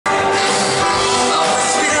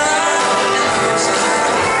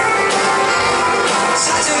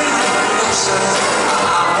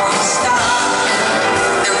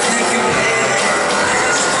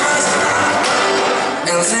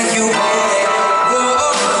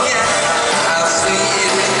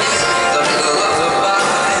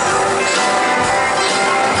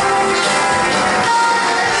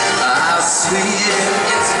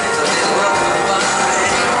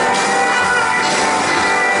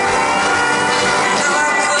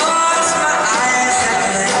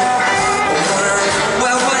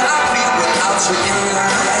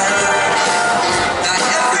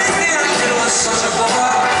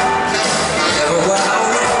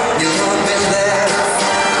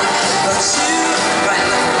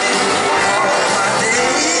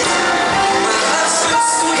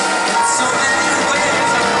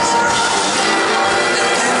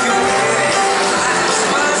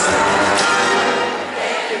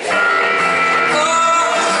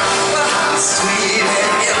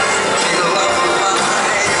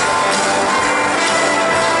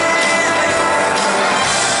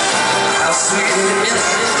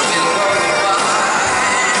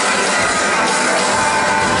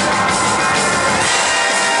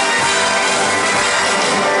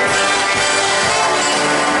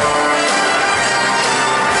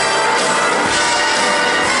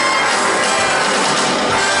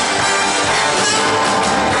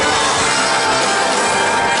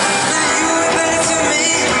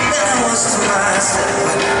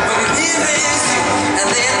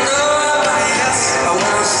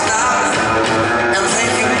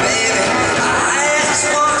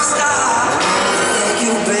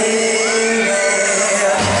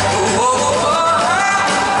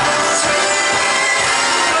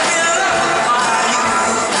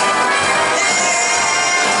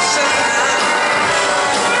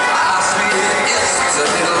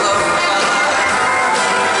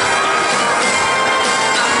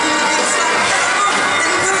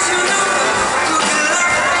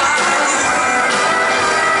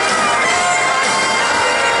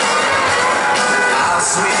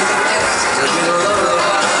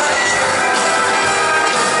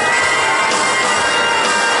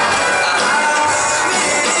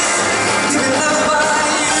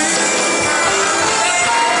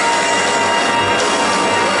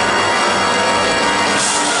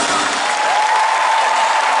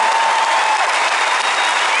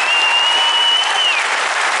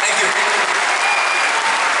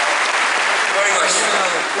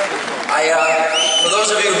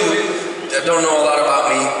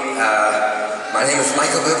My name is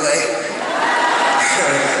Michael Buble. I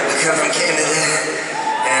come from Canada.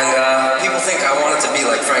 And people think I wanted to be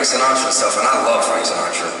like Frank Sinatra and stuff, and I love Frank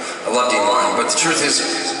Sinatra. I love Dean Martin. But the truth is,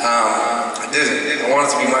 I didn't. I wanted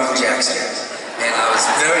to be Michael Jackson. And I was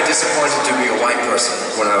very disappointed to be a white person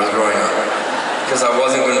when I was growing up, because I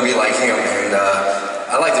wasn't going to be like him. And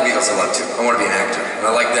I like the Beatles a lot too. I want to be an actor. And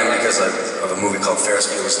I like them because of a movie called Ferris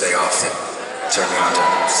Bueller's Day Off that turned me on to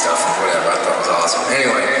stuff and whatever. I thought it was awesome.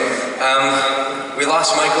 Anyway, we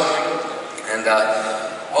lost Michael, and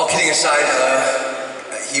all kidding aside,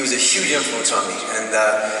 he was a huge influence on me, and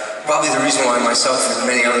probably the reason why myself and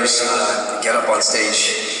many others get up on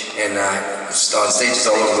stage and on stages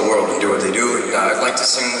all over the world and do what they do. And I'd like to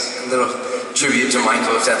sing a little tribute to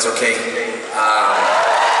Michael, if that's okay. Is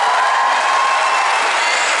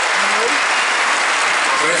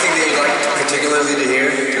there anything that you'd like particularly to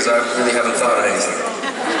hear? Because I really haven't thought of anything.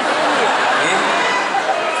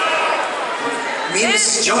 Me and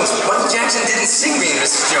Mrs. Jones. Michael Jackson didn't sing Me and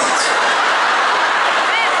Mrs. Jones.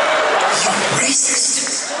 You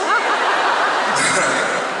racist.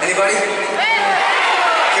 Anybody?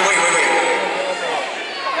 Okay, wait.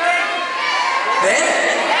 Ben?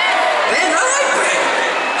 Ben? I like Ben.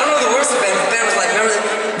 I don't know the words of Ben, but Ben was like, remember that?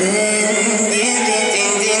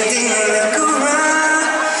 Look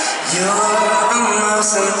around. You're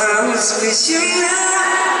almost an hour's with you now.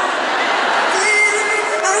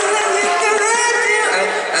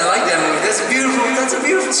 I like that movie. That's a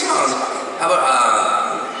beautiful song. How about,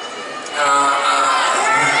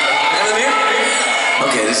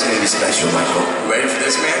 okay, this is gonna be special, Michael. You ready for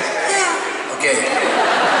this, man? Yeah. Okay.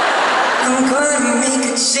 I'm gonna make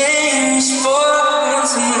a change for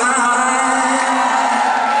once in my life.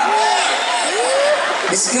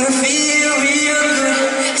 It's gonna feel